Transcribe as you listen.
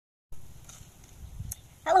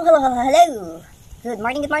Hello. Good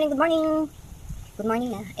morning. Good morning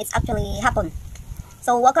na. It's actually hapon.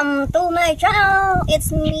 So, welcome to my channel. It's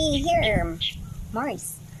me here,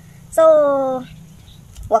 Mars. So,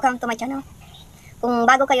 welcome to my channel. Kung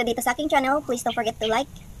bago kayo dito sa aking channel, please don't forget to like,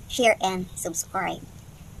 share, and subscribe.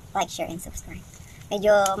 Like, share, and subscribe.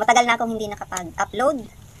 Medyo matagal na akong hindi nakapag-upload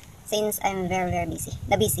since I'm very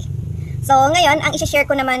busy. So, ngayon, ang i-share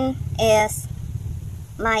ko naman is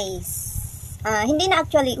my hindi na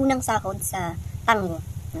actually unang sahod sa Tango.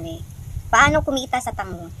 Okay. Paano kumita sa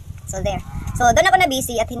Tango? So, there. So, doon ako na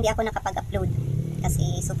busy at hindi ako nakapag-upload.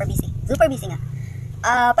 Kasi super busy. Super busy nga.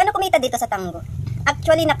 Paano kumita dito sa Tango?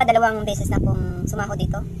 Actually, nakadalawang beses na akong sumahod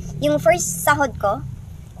dito. Yung first sahod ko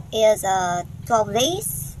is 12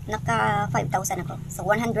 days. Naka 5,000 ako. So,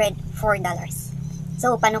 $104.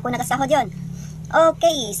 So, paano ko nakasahod yon?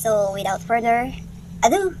 Okay, so without further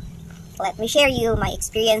ado, let me share you my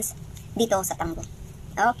experience dito sa Tango.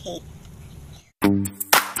 Okay.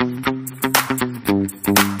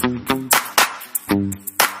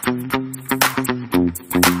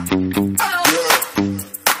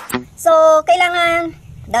 So, kailangan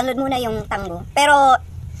download muna yung Tango. Pero,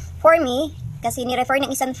 for me, kasi ni-refer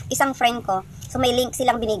ng isang friend ko, so may link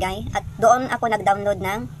silang binigay, at doon ako nag-download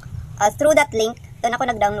ng, through that link, doon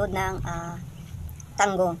ako nag-download ng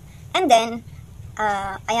Tango. And then,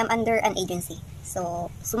 I am under an agency.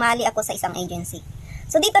 So, sumali ako sa isang agency.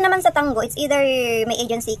 So, dito naman sa Tango, it's either may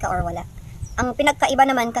agency ka or wala. Ang pinagkaiba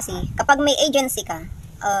naman kasi, kapag may agency ka,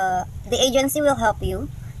 the agency will help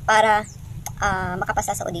you para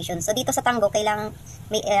makapasa sa audition. So, dito sa Tango, kailangan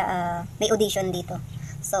may audition dito.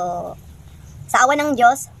 So, sa awa ng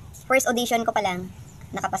Diyos, first audition ko pa lang,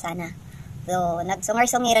 nakapasa na. So,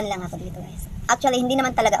 nagsungar-sungiran lang ako dito, guys. Actually, hindi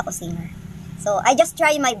naman talaga ako singer. So, I just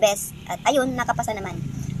try my best. At ayun, nakapasa naman.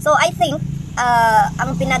 So, I think,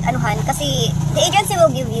 ang pinag-anuhan, kasi the agency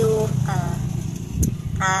will give you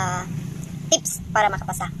tips para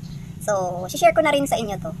makapasa. So, share ko na rin sa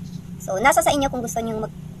inyo to. So, nasa sa inyo kung gusto nyo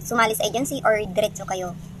sumali sa agency or diretso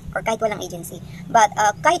kayo or kahit walang agency. But,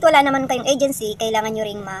 kahit wala naman kayong agency, kailangan nyo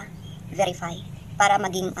ring ma-verify para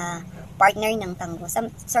maging partner ng Tango.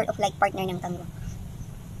 Some sort of like partner ng Tango.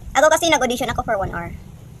 Ako kasi nag-audition ako for 1 hour.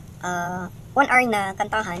 1 hour na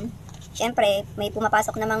kantahan. Siyempre, may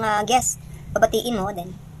pumapasok na mga guests. Babatiin mo,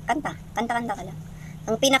 then kanta ka lang.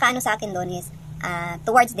 Ang pinakaano sa akin doon is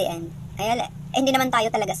towards the end. Hindi naman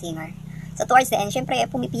tayo talaga singer. So, towards the end, siyempre,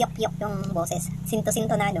 pumipiyak-piyak yung boses.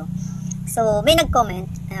 Sinto-sinto na, no? So, may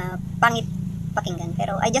nag-comment, pangit pakinggan.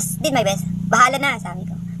 Pero, I just did my best. Bahala na, sabi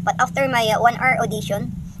ko. But after my 1 hour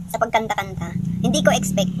audition, sa pagkanta-kanta, hindi ko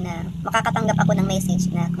expect na makakatanggap ako ng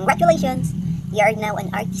message na, congratulations, you are now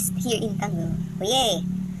an artist here in Tango. Oh, yay!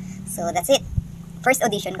 So, that's it. First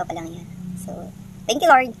audition ko pa lang yan. So, thank you,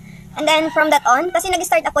 Lord. And then, from that on, kasi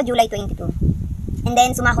nag-start ako July 22. And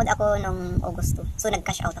then, sumahod ako nung August 2. So,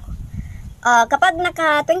 nag-cash out ako. Kapag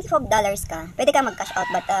naka $25 ka, pwede ka mag-cash out.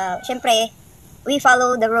 But, syempre, we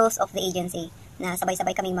follow the rules of the agency na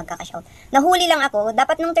sabay-sabay kaming magka-cash out. Nahuli lang ako.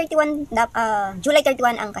 Dapat nung July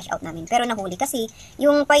 31 ang cash out namin. Pero nahuli kasi,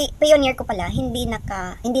 yung pioneer ko pala, hindi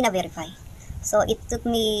na-verify. So, it took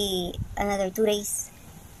me another 2 days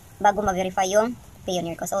bago ma-verify yung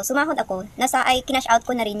pioneer ko. So, sumahod ako. Kinash out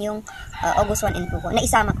ko na rin yung August 1 and 2 ko.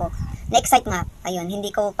 Naisama ko. Na-excite nga. Ayun,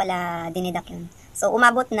 hindi ko pala dinidak yun. So,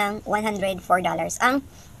 umabot ng $104 ang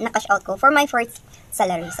na-cash out ko for my first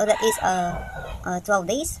salary. So, that is 12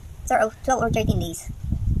 days. So, 12 or 13 days.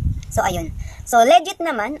 So, ayun. So, legit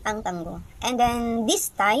naman ang Tango. And then,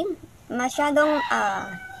 this time, masyadong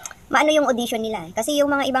maano yung audition nila. Kasi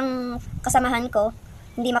yung mga ibang kasamahan ko,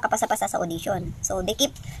 hindi makapasa-pasa sa audition. So,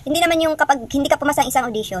 hindi naman yung kapag hindi ka pumasa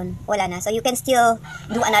isang audition, wala na. So, you can still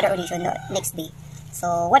do another audition the next day.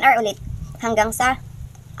 So, 1 hour ulit hanggang sa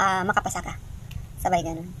makapasa ka. Sabay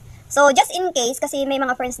ganun. So, just in case, kasi may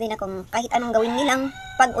mga friends din akong kahit anong gawin nilang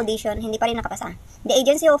pag-audition, hindi pa rin nakapasa. The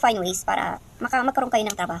agency will find ways para magkaroon kayo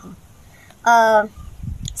ng trabaho.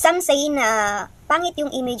 Some say na pangit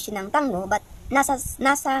yung image ng Tango, but nasa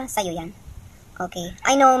sayo yan. Okay.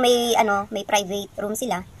 I know may private room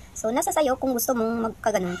sila. So, nasa sayo kung gusto mong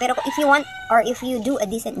magkaganon. Pero if you want, or if you do a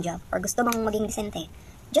decent job, or gusto mong maging decente,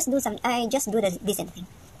 just do the decent thing.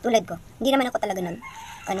 Tulad ko. Hindi naman ako talaga nang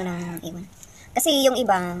iwan. Kasi yung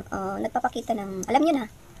iba, nagpapakita ng, alam nyo na.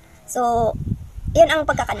 So, yun ang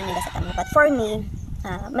pagkakaano nila sa Tango. But for me,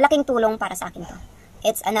 malaking tulong para sa akin to.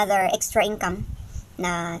 It's another extra income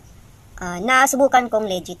na nasubukan kong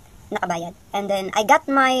legit nakabayad. And then, I got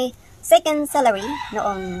my second salary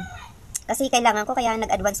noong, kasi kailangan ko, kaya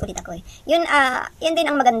nag-advance ulit ako eh. Yun din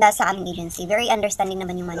ang maganda sa aming agency. Very understanding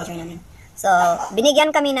naman yung manager namin. So, binigyan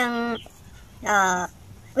kami ng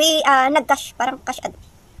nag-cash, parang cash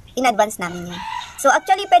in advance namin yun. So,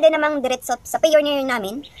 actually, pwede namang diretso sa pioneer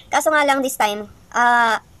namin. Kaso nga lang this time,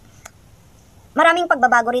 maraming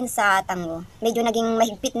pagbabago rin sa Tango. Medyo naging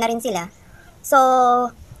mahigpit na rin sila. So,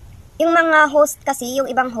 yung mga host kasi, yung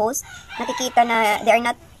ibang host, nakikita na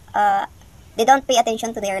they don't pay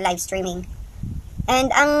attention to their live streaming.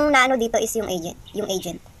 And ang naano dito is yung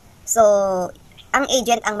agent. So, ang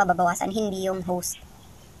agent ang mababawasan, hindi yung host.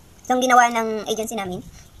 So, ang ginawa ng agency namin,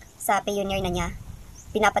 sa pioneer na niya,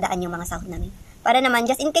 pinapadaan yung mga sahod namin. Para naman,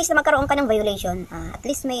 just in case na magkaroon ka ng violation, at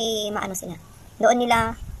least may maano sila. Doon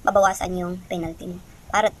nila mabawasan yung penalty mo.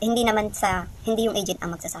 Para hindi yung agent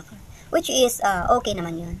ang magsasuffer. Which is, okay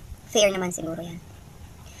naman yun. Fair naman siguro yan.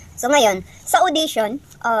 So ngayon, sa audition,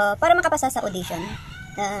 para makapasa sa audition,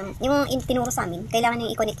 yung tinuro sa amin, kailangan nyo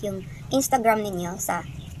i-connect yung Instagram ninyo sa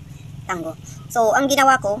Tango. So, ang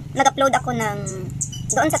ginawa ko, doon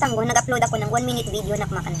sa Tango, nag-upload ako ng 1-minute video na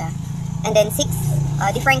kumakanta. And then 6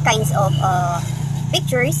 different kinds of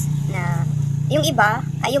pictures na yung isa,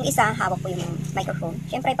 hawak ko yung microphone.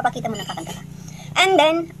 Siyempre, ipapakita mo na kakanta ka. And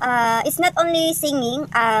then, it's not only singing,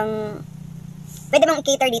 pwede mong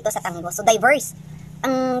i-cater dito sa Tango. So, diverse.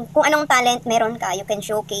 Kung anong talent meron ka, you can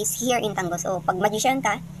showcase here in Tango. So, pag magician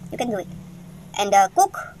ka, you can do it. And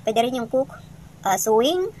cook, pwede rin yung cook.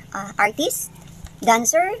 Sewing, artist,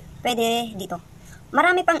 dancer, pwede dito.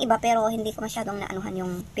 Marami pang iba pero hindi ko masyadong naanuhan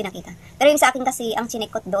yung pinakita. Pero yung sa akin kasi, ang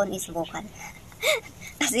chinikot doon is vocal.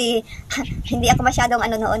 Kasi, hindi ako masyadong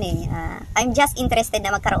noon eh. I'm just interested na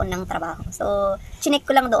magkaroon ng trabaho. So, chinik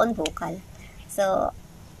ko lang doon vocal. So,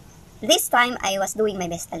 this time, I was doing my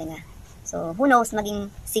best talaga. So, who knows, maging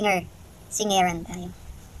singeran tayo.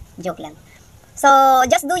 Joke lang. So,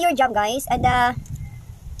 just do your job, guys. And,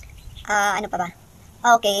 ano pa ba?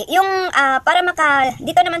 Okay, yung,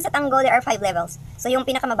 dito naman sa Tango, there are 5 levels. So, yung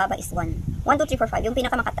pinakamababa is 1. 1, 2, 3, 4, 5. Yung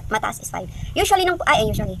pinakamataas is 5. Usually, nung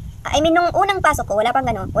unang pasok ko, wala pang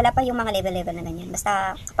ganun. Wala pa yung mga level-level na ganyan.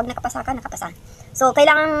 Basta, kapag nakapasa ka, nakapasa. So,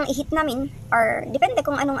 kailangan i-hit namin, or, depende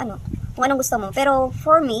kung anong gusto mo. Pero,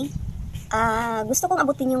 for me, gusto kong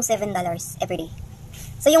abutin yung $7 every day.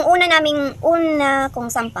 So, yung una kong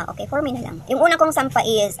sampa, okay, for me na lang. Yung una kong sampa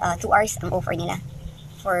is 2 hours ang offer nila.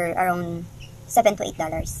 For around $7 to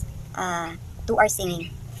 $8. 2 hours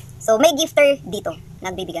singing. So, may gifter dito,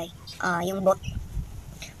 nagbibigay. Yung bot.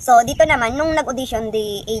 So, dito naman, nung nag-audition,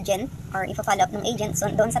 the agent, or ipa-follow up ng agent, so,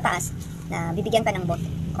 doon sa taas, na bibigyan ka ng bot,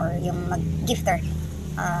 or yung mag-gifter.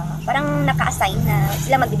 Parang naka-assign na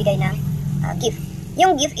sila magbibigay ng gift.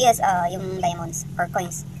 Yung gift is yung diamonds, or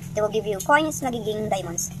coins. They will give you coins, nagiging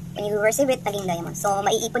diamonds. When you receive it, naging diamonds. So,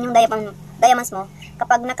 maiipon yung diamonds mo.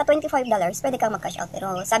 Kapag naka $25, pwede kang mag-cash out.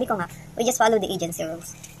 Pero, sabi ko nga, we just follow the agency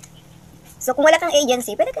rules. So, kung wala kang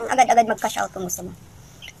agency, pwede kang agad-agad mag-cash out kung gusto mo.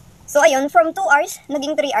 So, ayun, from 2 hours,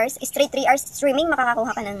 naging 3 hours, straight 3 hours streaming,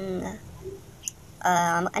 makakakuha ka ng,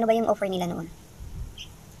 ano ba yung offer nila noon?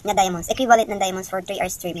 Na diamonds. Equivalent ng diamonds for 3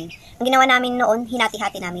 hours streaming. Ang ginawa namin noon,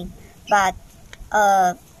 hinati-hati namin. But,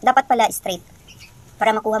 dapat pala straight.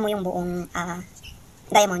 Para makuha mo yung buong,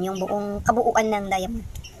 diamond, yung buong kabuuan ng diamond.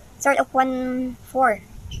 Sort of 1-4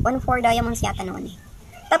 diamonds yata noon eh.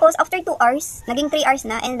 Tapos, after 2 hours, naging 3 hours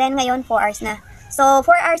na, and then ngayon, 4 hours na. So,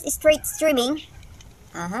 4 hours straight streaming,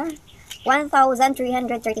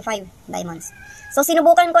 1,335 diamonds. So,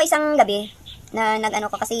 sinubukan ko isang gabi, na nag-ano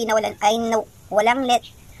ko, kasi wala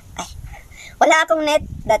akong net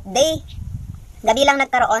that day. Gabi lang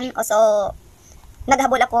nagkaroon, so,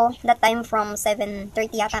 naghabol ako that time from 7:30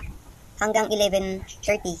 yata, hanggang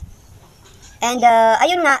 11:30. And,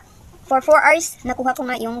 ayun nga, for 4 hours, nakuha ko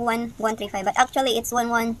nga yung 1,135. But actually, it's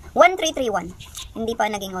 1,331. Hindi pa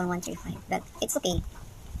naging 1,135. But it's okay.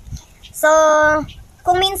 So,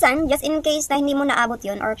 kung minsan, just in case na hindi mo naabot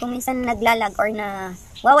yun, or kung minsan naglalag or na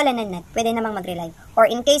wawala na net, pwede namang mag-relive. Or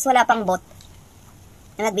in case wala pang bot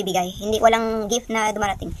na nagbibigay, walang gift na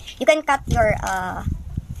dumarating, you can cut your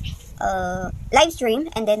live stream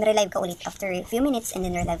and then relive ka ulit after a few minutes and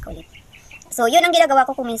then relive ka ulit. So, yun ang ginagawa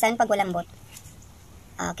ko kung minsan pag walang bot.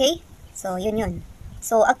 Okay? So, yun.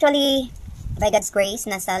 So, actually, by God's grace,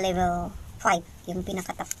 nasa level 5, yung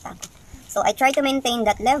pinakatap-tap. So, I try to maintain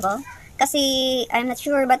that level, kasi, I'm not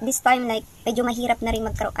sure, but this time, like, medyo mahirap na rin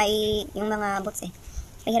yung mga bots eh.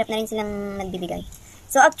 Mahirap na rin silang nagbibigay.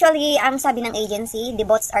 So, actually, ang sabi ng agency, the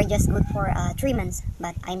bots are just good for 3 months,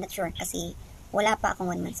 but I'm not sure, kasi wala pa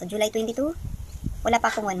akong 1 month. So, July 22, wala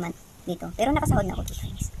pa akong 1 month dito. Pero nakasahod na ako 2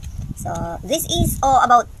 times. So, this is all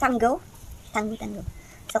about Tango. Tango.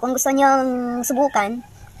 So, kung gusto nyong subukan,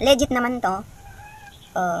 legit naman to,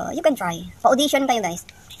 you can try. Pa-audition kayo, guys.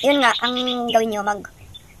 Yun nga, ang gawin nyo,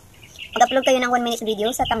 mag-upload kayo ng 1 minute video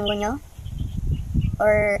sa Tango nyo.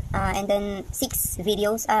 or and then 6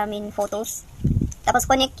 videos, photos. Tapos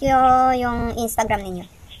connect nyo yung Instagram ninyo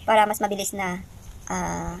para mas mabilis na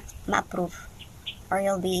ma-approve or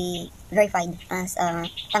you'll be verified as a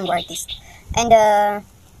Tango artist. And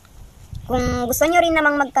kung gusto nyo rin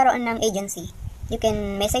namang magkaroon ng agency, you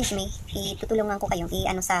can message me. Itutulungan ko kayong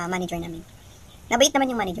i-ano sa manager namin. Nabait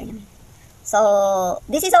naman yung manager namin. So,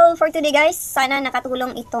 this is all for today, guys. Sana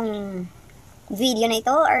nakatulong itong video na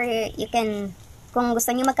ito, or you can, kung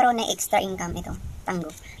gusto nyo magkaroon ng extra income, ito, Tango.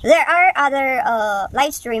 There are other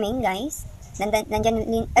live streaming, guys.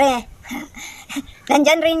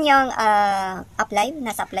 Nandyan rin yung uplive.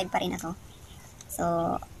 Nasa uplive pa rin ako. So,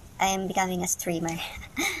 I am becoming a streamer.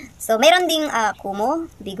 So, meron ding Kumo,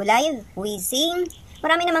 Bigo Live, Wheezing.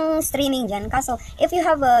 Marami namang streaming dyan. Kaso, if you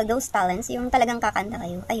have those talents, yung talagang kakanta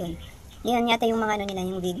kayo, ayun. Yan yata yung mga ano nila,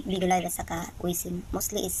 yung Bigo Live at saka Wheezing.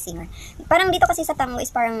 Mostly is singer. Parang dito kasi sa Tango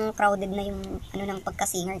is parang crowded na yung ano ng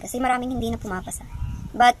pagka-singer. Kasi maraming hindi na pumapasa.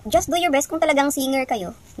 But, just do your best kung talagang singer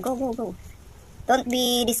kayo. Go, go, go. Don't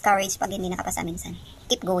be discouraged pag hindi nakapasa minsan.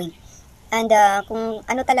 Keep going. And kung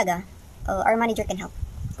ano talaga, our manager can help.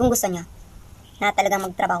 Kung gusto niya na talagang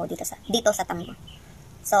magtrabaho dito sa Tango.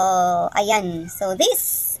 So, ayan. So,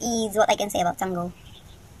 this is what I can say about Tango.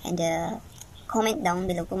 And comment down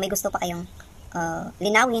below kung may gusto pa kayong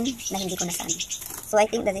linawin na hindi ko nasabi. So, I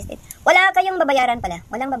think that is it. Wala kayong babayaran pala.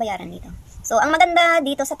 Walang babayaran dito. So, ang maganda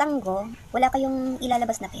dito sa Tango, wala kayong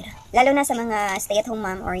ilalabas na pera. Lalo na sa mga stay-at-home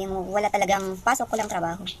mom or yung wala talagang pasok, walang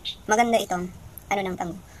trabaho. Maganda itong ano ng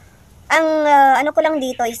Tango. Ang ano ko lang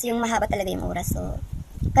dito is yung mahaba talaga yung oras. So,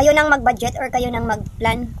 kayo nang mag-budget or kayo nang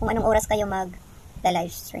mag-plan kung anong oras kayo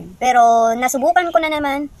mag-live stream. Pero, nasubukan ko na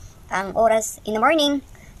naman ang oras in the morning.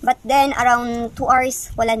 But then, around 2 hours,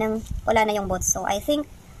 wala na yung bots. So, I think,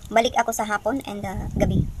 balik ako sa hapon and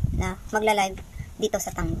gabi na magla-live dito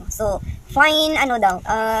sa Tango. So, fine, ano daw,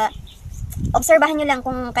 obserbahan nyo lang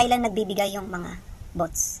kung kailan nagbibigay yung mga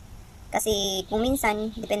bots. Kasi, kung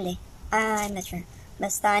minsan, depende. I'm not sure.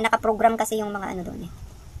 Basta, nakaprogram kasi yung mga ano doon eh.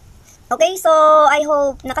 Okay, so, I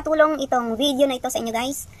hope nakatulong itong video na ito sa inyo,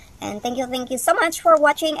 guys. And thank you so much for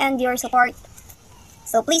watching and your support.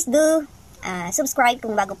 So, please do subscribe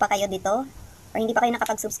kung bago pa kayo dito or hindi pa kayo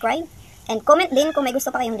nakapag-subscribe. And comment din kung may gusto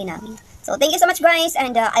pa kayong linawin. So, thank you so much, guys,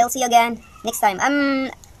 and I'll see you again next time.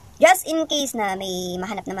 Just in case na may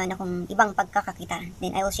mahanap naman akong ibang pagkakakitaan,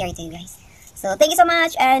 then I will share it to you guys. So, thank you so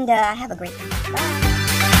much, and have a great time. Bye!